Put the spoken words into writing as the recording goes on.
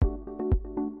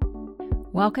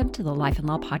Welcome to the Life and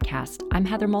Law Podcast. I'm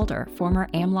Heather Mulder, former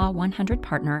AmLaw 100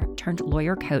 partner turned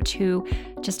lawyer coach who,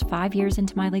 just 5 years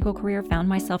into my legal career, found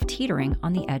myself teetering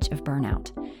on the edge of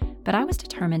burnout. But I was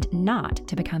determined not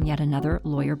to become yet another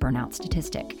lawyer burnout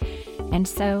statistic. And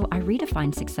so I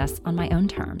redefined success on my own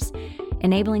terms,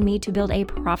 enabling me to build a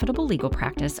profitable legal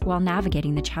practice while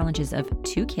navigating the challenges of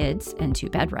 2 kids and 2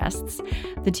 bed rests,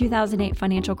 the 2008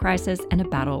 financial crisis, and a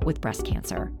battle with breast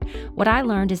cancer. What I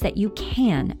learned is that you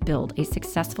can build a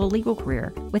successful legal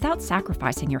career without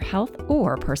sacrificing your health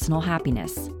or personal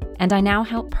happiness. And I now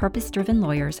help purpose-driven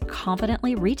lawyers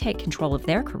confidently retake control of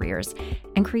their careers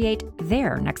and create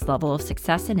their next level of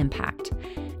success and impact.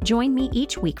 Join me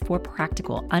each week for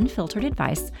practical, unfiltered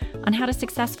advice on how to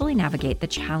successfully navigate the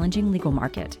challenging legal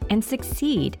market and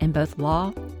succeed in both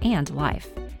law and life.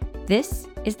 This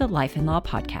is the Life and Law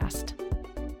Podcast.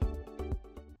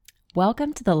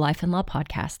 Welcome to the Life and Law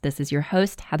Podcast. This is your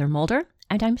host, Heather Mulder,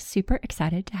 and I'm super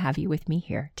excited to have you with me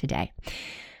here today.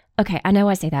 Okay, I know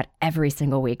I say that every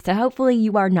single week, so hopefully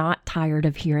you are not tired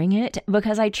of hearing it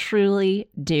because I truly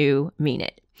do mean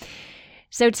it.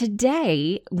 So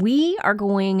today we are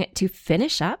going to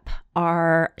finish up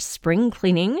our Spring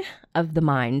Cleaning of the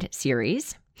Mind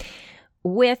series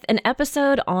with an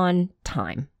episode on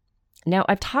time. Now,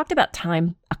 I've talked about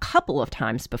time a couple of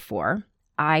times before.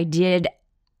 I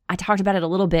talked about it a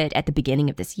little bit at the beginning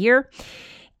of this year,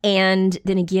 and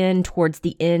then again towards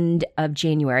the end of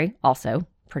January, also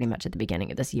pretty much at the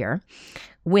beginning of this year,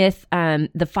 with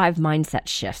the 5 mindset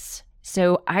shifts.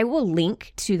 So I will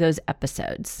link to those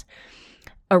episodes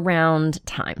around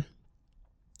time.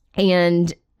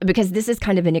 And because this is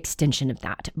kind of an extension of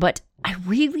that, but I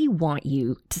really want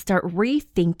you to start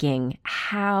rethinking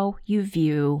how you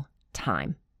view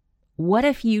time. What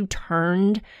if you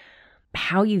turned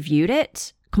how you viewed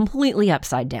it completely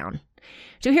upside down?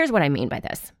 So here's what I mean by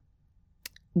this.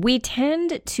 We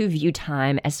tend to view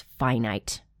time as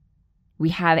finite.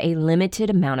 We have a limited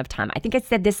amount of time. I think I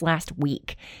said this last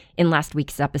week in last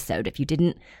week's episode. If you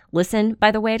didn't listen, by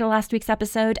the way, to last week's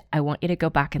episode, I want you to go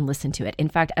back and listen to it. In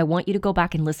fact, I want you to go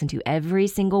back and listen to every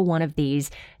single one of these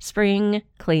spring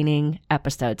cleaning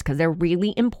episodes because they're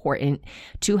really important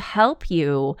to help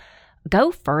you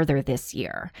go further this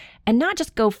year, and not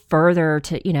just go further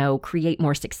to, create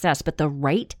more success, but the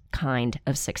right kind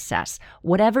of success,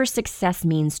 whatever success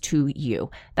means to you.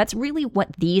 That's really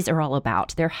what these are all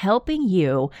about. They're helping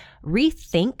you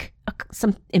rethink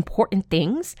some important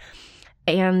things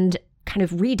and kind of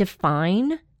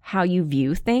redefine how you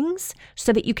view things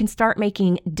so that you can start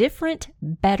making different,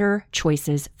 better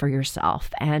choices for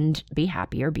yourself and be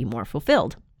happier, be more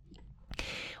fulfilled.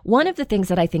 One of the things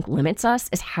that I think limits us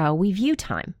is how we view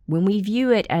time. When we view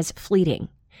it as fleeting,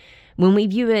 when we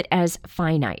view it as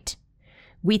finite,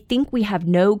 we think we have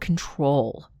no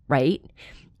control, right?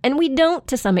 And we don't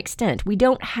to some extent. We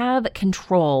don't have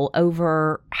control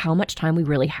over how much time we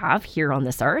really have here on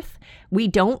this earth. We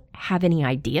don't have any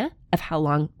idea of how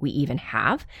long we even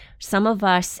have. Some of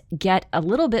us get a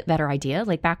little bit better idea,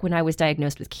 like back when I was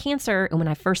diagnosed with cancer and when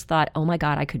I first thought, oh my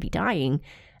God, I could be dying,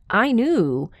 I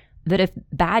knew that if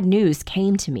bad news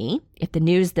came to me, if the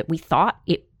news that we thought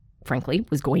it frankly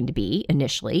was going to be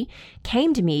initially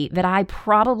came to me, that I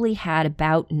probably had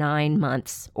about 9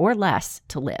 months or less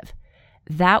to live.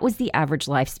 That was the average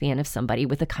lifespan of somebody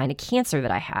with the kind of cancer that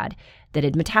I had that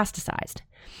had metastasized.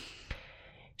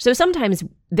 So sometimes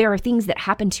there are things that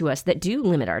happen to us that do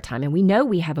limit our time, and we know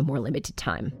we have a more limited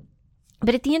time.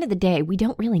 But at the end of the day, we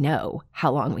don't really know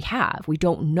how long we have. We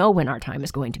don't know when our time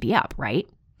is going to be up, right?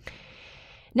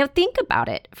 Now think about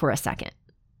it for a second.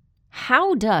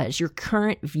 How does your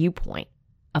current viewpoint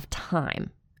of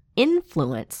time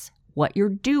influence what you're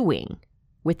doing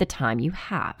with the time you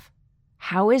have?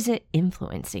 How is it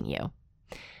influencing you?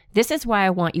 This is why I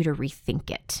want you to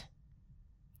rethink it.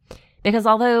 Because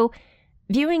although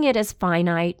viewing it as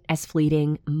finite, as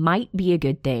fleeting might be a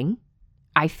good thing,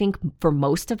 I think for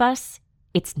most of us,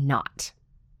 it's not.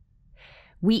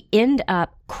 We end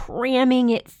up cramming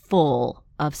it full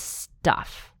of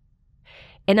stuff.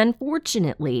 And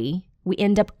unfortunately, we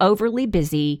end up overly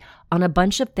busy on a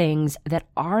bunch of things that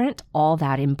aren't all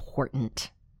that important.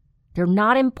 They're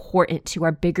not important to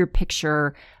our bigger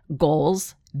picture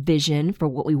goals, vision for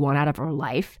what we want out of our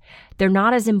life. They're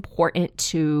not as important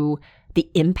to the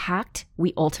impact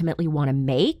we ultimately want to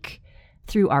make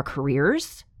through our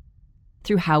careers,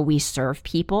 through how we serve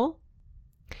people.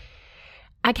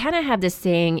 I kind of have this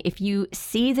saying, if you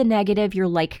see the negative, you're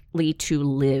likely to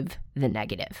live the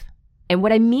negative. And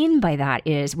what I mean by that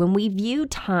is when we view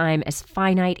time as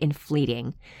finite and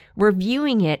fleeting, we're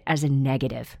viewing it as a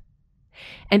negative.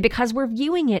 And because we're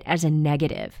viewing it as a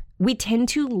negative, we tend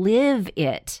to live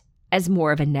it as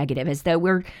more of a negative, as though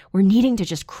we're needing to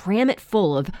just cram it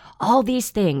full of all these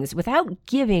things without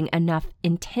giving enough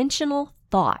intentional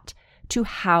thought to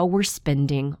how we're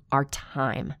spending our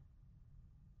time.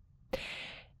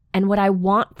 And what I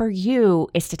want for you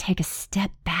is to take a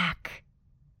step back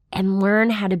and learn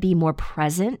how to be more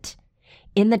present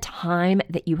in the time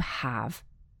that you have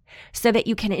so that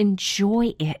you can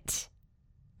enjoy it,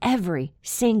 every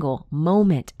single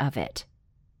moment of it.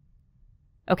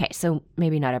 Okay, so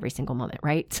maybe not every single moment,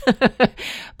 right?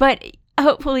 But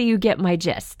hopefully you get my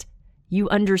gist. You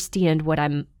understand what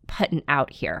I'm putting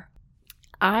out here.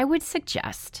 I would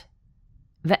suggest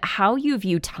that how you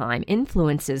view time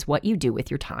influences what you do with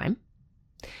your time.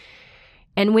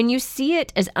 And when you see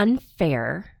it as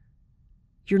unfair,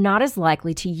 you're not as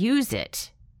likely to use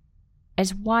it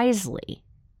as wisely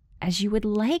as you would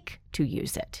like to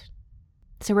use it.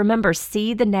 So remember,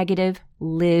 see the negative,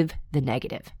 live the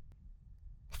negative.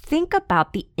 Think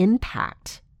about the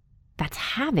impact that's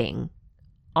having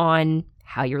on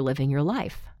how you're living your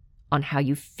life, on how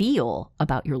you feel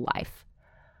about your life,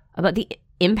 about the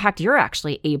impact you're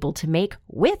actually able to make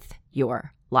with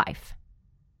your life.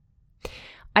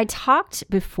 I talked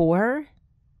before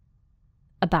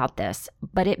about this,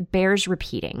 but it bears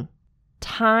repeating.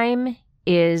 Time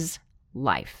is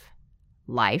life.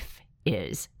 Life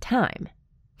is time.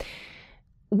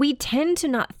 We tend to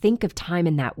not think of time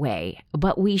in that way,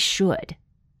 but we should.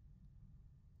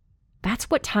 That's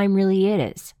what time really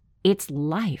is. It's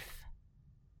life.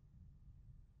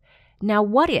 Now,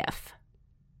 what if?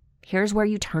 Here's where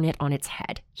you turn it on its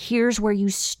head. Here's where you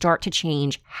start to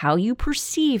change how you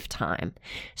perceive time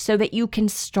so that you can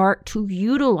start to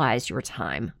utilize your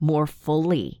time more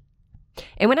fully.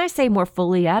 And when I say more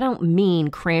fully, I don't mean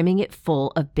cramming it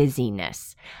full of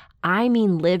busyness. I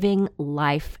mean living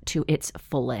life to its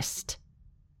fullest,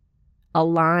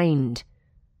 aligned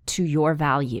to your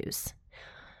values,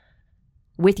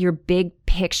 with your big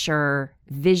picture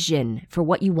vision for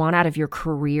what you want out of your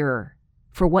career,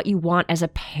 for what you want as a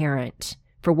parent,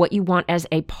 for what you want as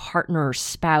a partner,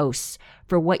 spouse,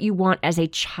 for what you want as a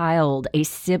child, a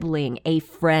sibling, a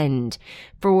friend,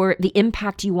 for the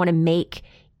impact you want to make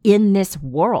in this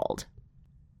world,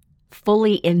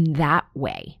 fully in that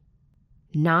way,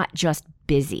 not just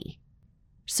busy.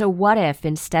 So what if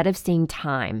instead of seeing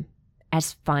time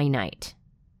as finite,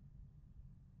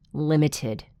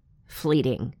 limited,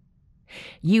 fleeting,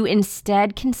 you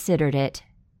instead considered it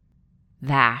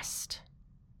vast?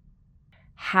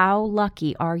 How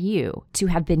lucky are you to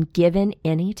have been given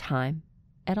any time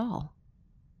at all?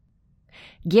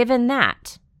 Given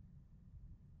that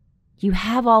you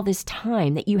have all this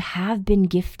time that you have been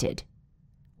gifted,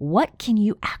 what can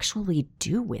you actually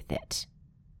do with it?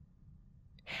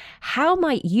 How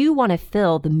might you want to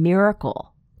fill the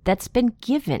miracle that's been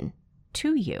given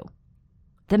to you?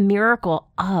 The miracle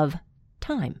of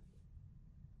time.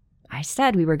 I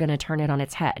said we were going to turn it on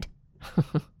its head.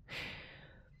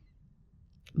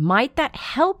 Might that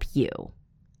help you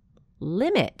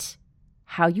limit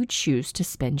how you choose to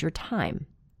spend your time?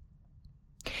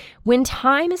 When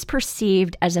time is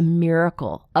perceived as a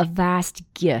miracle, a vast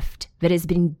gift that has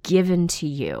been given to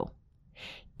you,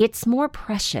 it's more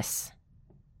precious.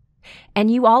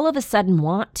 And you all of a sudden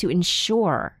want to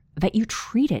ensure that you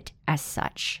treat it as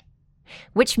such,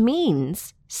 which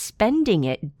means spending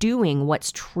it doing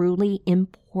what's truly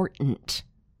important,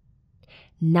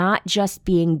 not just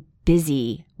being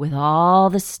busy with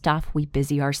all the stuff we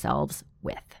busy ourselves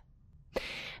with.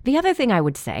 The other thing I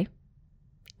would say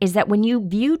is that when you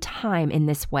view time in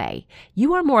this way,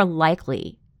 you are more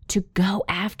likely to go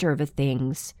after the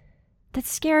things that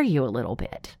scare you a little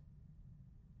bit.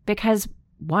 Because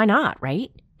why not,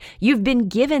 right? You've been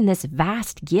given this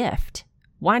vast gift.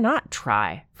 Why not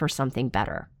try for something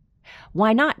better?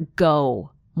 Why not go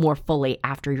more fully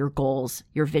after your goals,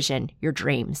 your vision, your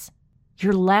dreams?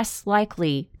 You're less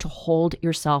likely to hold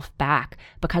yourself back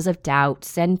because of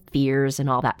doubts and fears and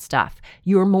all that stuff.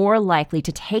 You're more likely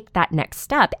to take that next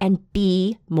step and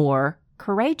be more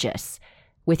courageous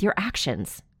with your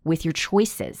actions, with your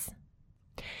choices.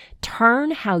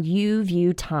 Turn how you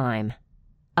view time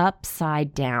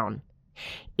upside down.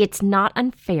 It's not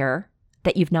unfair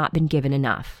that you've not been given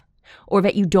enough, or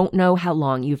that you don't know how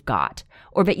long you've got,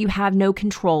 or that you have no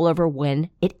control over when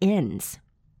it ends.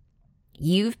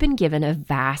 You've been given a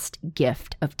vast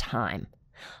gift of time.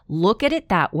 Look at it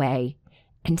that way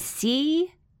and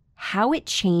see how it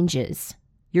changes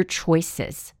your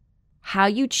choices, how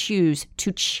you choose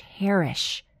to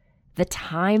cherish the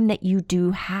time that you do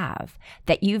have,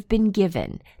 that you've been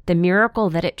given, the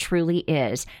miracle that it truly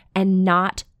is, and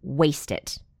not waste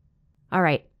it. All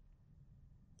right,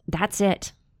 that's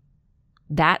it.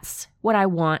 That's what I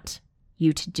want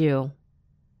you to do.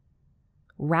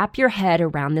 Wrap your head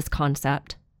around this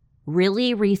concept,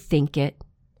 really rethink it,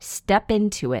 step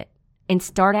into it, and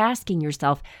start asking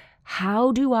yourself,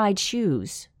 how do I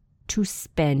choose to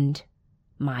spend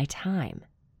my time?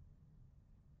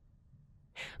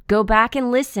 Go back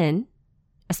and listen,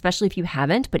 especially if you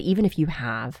haven't, but even if you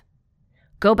have,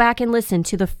 go back and listen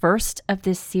to the first of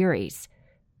this series,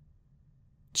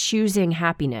 Choosing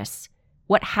Happiness,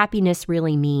 what happiness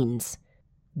really means.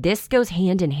 This goes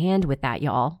hand in hand with that,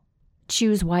 y'all.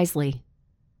 Choose wisely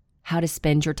how to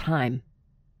spend your time.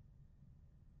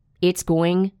 It's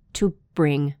going to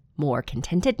bring more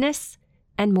contentedness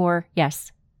and more,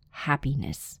 yes,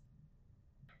 happiness.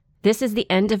 This is the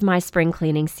end of my spring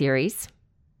cleaning series.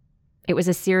 It was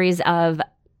a series of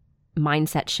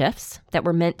mindset shifts that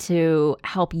were meant to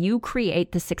help you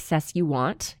create the success you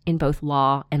want in both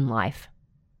law and life.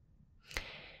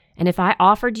 And if I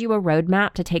offered you a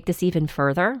roadmap to take this even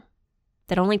further,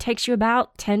 that only takes you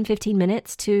about 10-15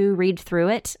 minutes to read through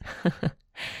it,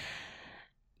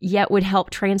 yet would help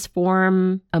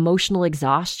transform emotional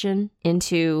exhaustion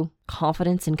into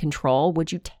confidence and control,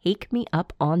 would you take me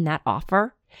up on that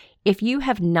offer? If you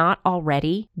have not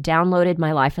already downloaded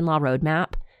my Life and Law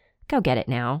Roadmap, go get it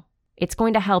now. It's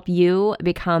going to help you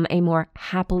become a more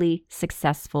happily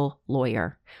successful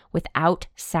lawyer without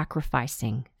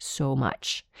sacrificing so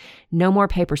much. No more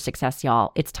paper success,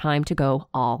 y'all. It's time to go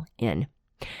all in.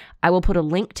 I will put a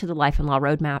link to the Life and Law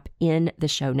Roadmap in the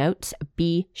show notes.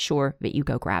 Be sure that you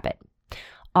go grab it.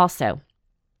 Also,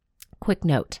 quick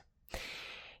note.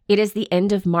 It is the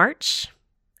end of March.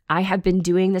 I have been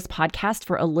doing this podcast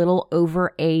for a little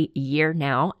over a year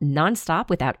now, nonstop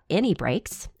without any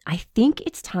breaks. I think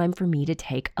it's time for me to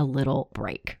take a little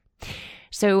break.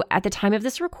 So at the time of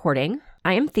this recording,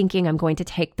 I am thinking I'm going to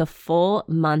take the full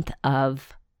month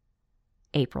of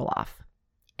April off,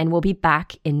 and we'll be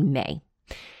back in May.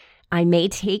 I may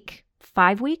take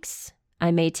 5 weeks.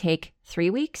 I may take 3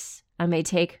 weeks. I may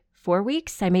take 4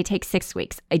 weeks. I may take 6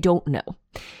 weeks. I don't know.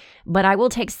 But I will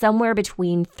take somewhere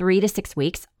between 3 to 6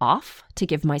 weeks off to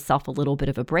give myself a little bit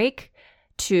of a break,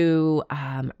 to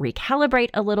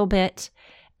recalibrate a little bit,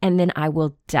 and then I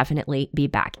will definitely be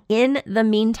back. In the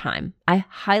meantime, I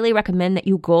highly recommend that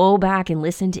you go back and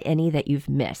listen to any that you've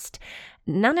missed.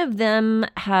 None of them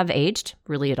have aged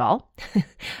really at all.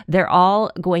 They're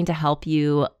all going to help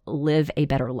you live a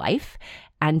better life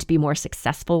and be more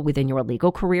successful within your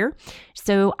legal career.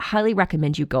 So highly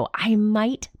recommend you go. I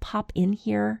might pop in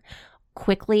here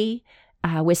quickly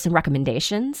with some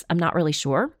recommendations. I'm not really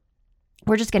sure.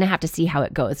 We're just going to have to see how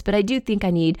it goes. But I do think I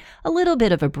need a little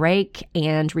bit of a break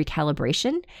and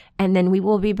recalibration. And then we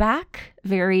will be back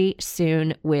very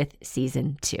soon with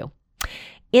season 2.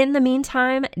 In the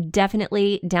meantime,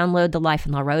 definitely download the Life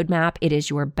and Law Roadmap. It is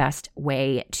your best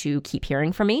way to keep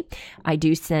hearing from me. I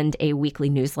do send a weekly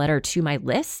newsletter to my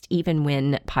list, even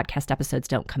when podcast episodes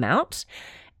don't come out.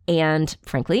 And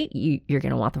frankly, you're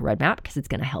going to want the roadmap because it's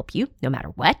going to help you no matter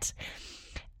what.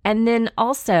 And then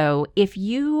also, if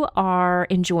you are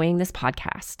enjoying this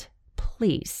podcast,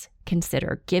 please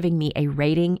consider giving me a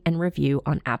rating and review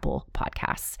on Apple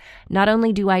Podcasts. Not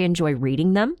only do I enjoy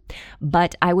reading them,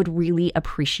 but I would really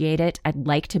appreciate it. I'd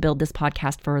like to build this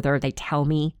podcast further. They tell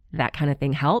me that kind of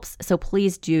thing helps. So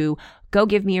please do go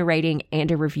give me a rating and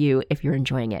a review if you're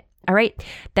enjoying it. All right,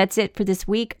 that's it for this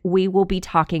week. We will be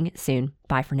talking soon.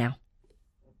 Bye for now.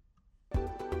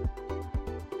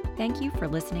 Thank you for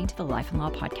listening to the Life and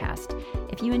Law Podcast.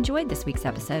 If you enjoyed this week's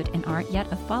episode and aren't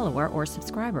yet a follower or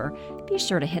subscriber, be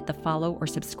sure to hit the follow or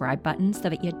subscribe button so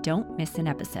that you don't miss an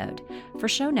episode. For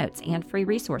show notes and free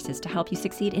resources to help you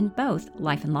succeed in both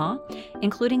life and law,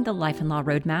 including the Life and Law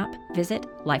Roadmap, visit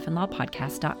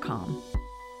lifeandlawpodcast.com.